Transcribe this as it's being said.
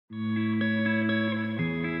When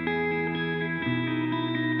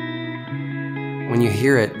you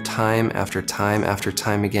hear it time after time after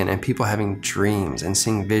time again, and people having dreams and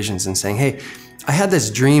seeing visions and saying, hey, I had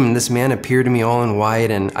this dream and this man appeared to me all in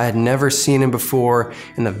white and I had never seen him before,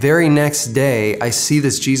 and the very next day I see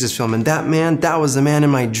this Jesus film and that man, that was the man in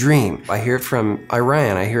my dream. I hear it from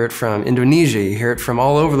Iran, I hear it from Indonesia, you hear it from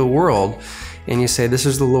all over the world, and you say, this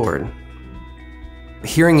is the Lord.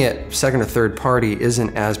 Hearing it second or third party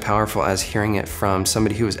isn't as powerful as hearing it from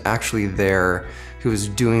somebody who was actually there, who was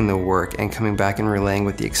doing the work and coming back and relaying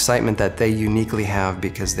with the excitement that they uniquely have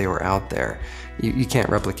because they were out there. You can't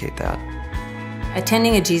replicate that.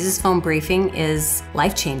 Attending a Jesus Film briefing is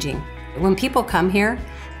life-changing. When people come here,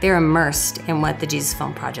 they're immersed in what the Jesus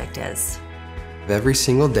Film Project is. Every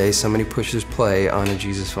single day, somebody pushes play on a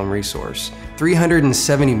Jesus Film resource.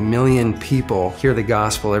 370 million people hear the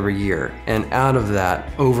gospel every year, and out of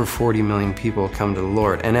that, over 40 million people come to the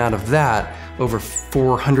Lord, and out of that, over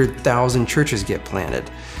 400,000 churches get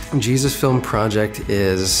planted. Jesus Film Project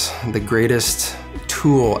is the greatest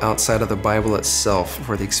tool outside of the Bible itself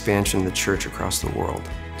for the expansion of the church across the world.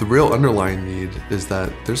 The real underlying need is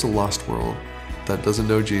that there's a lost world that doesn't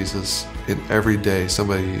know Jesus, and every day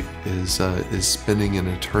somebody is spending an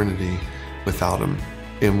eternity without him,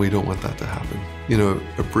 and we don't want that to happen. You know,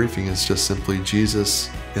 a briefing is just simply Jesus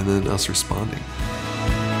and then us responding.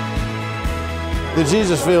 The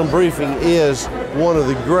Jesus Film Briefing is one of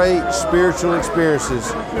the great spiritual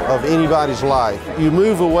experiences of anybody's life. You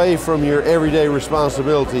move away from your everyday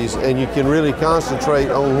responsibilities and you can really concentrate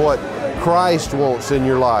on what Christ wants in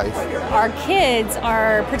your life. Our kids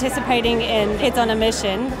are participating in Kids on a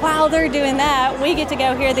Mission. While they're doing that, we get to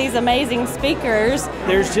go hear these amazing speakers.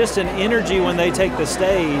 There's just an energy when they take the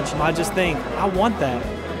stage. I just think, I want that.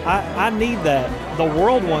 I need that. The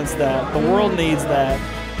world wants that. The world needs that.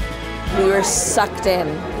 We were sucked in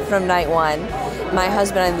from night one. My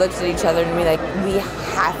husband and I looked at each other and we were like, we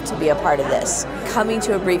have to be a part of this. Coming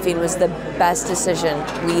to a briefing was the best decision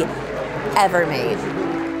we ever made.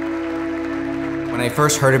 When I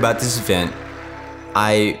first heard about this event,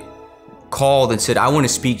 I called and said, I want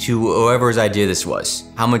to speak to whoever's idea this was.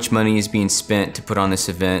 How much money is being spent to put on this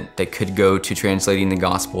event that could go to translating the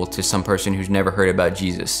gospel to some person who's never heard about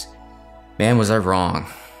Jesus? Man, was I wrong.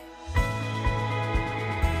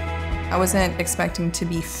 I wasn't expecting to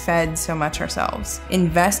be fed so much ourselves,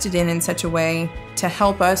 invested in such a way to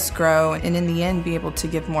help us grow and in the end be able to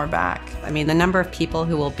give more back. I mean, the number of people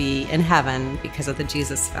who will be in heaven because of the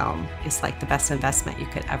Jesus Film is like the best investment you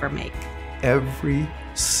could ever make. Every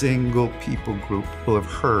single people group will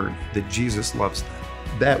have heard that Jesus loves them.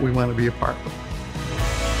 That we want to be a part of.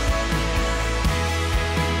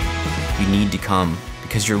 You need to come,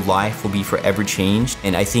 because your life will be forever changed,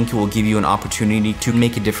 and I think it will give you an opportunity to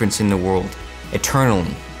make a difference in the world,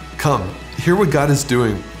 eternally. Come, hear what God is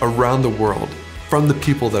doing around the world, from the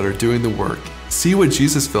people that are doing the work. See what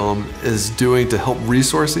Jesus Film is doing to help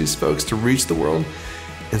resource these folks to reach the world,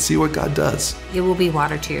 and see what God does. It will be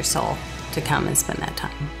water to your soul to come and spend that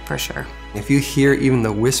time, for sure. If you hear even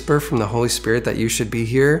the whisper from the Holy Spirit that you should be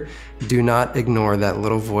here, do not ignore that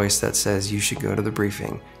little voice that says you should go to the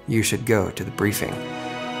briefing. You should go to the briefing.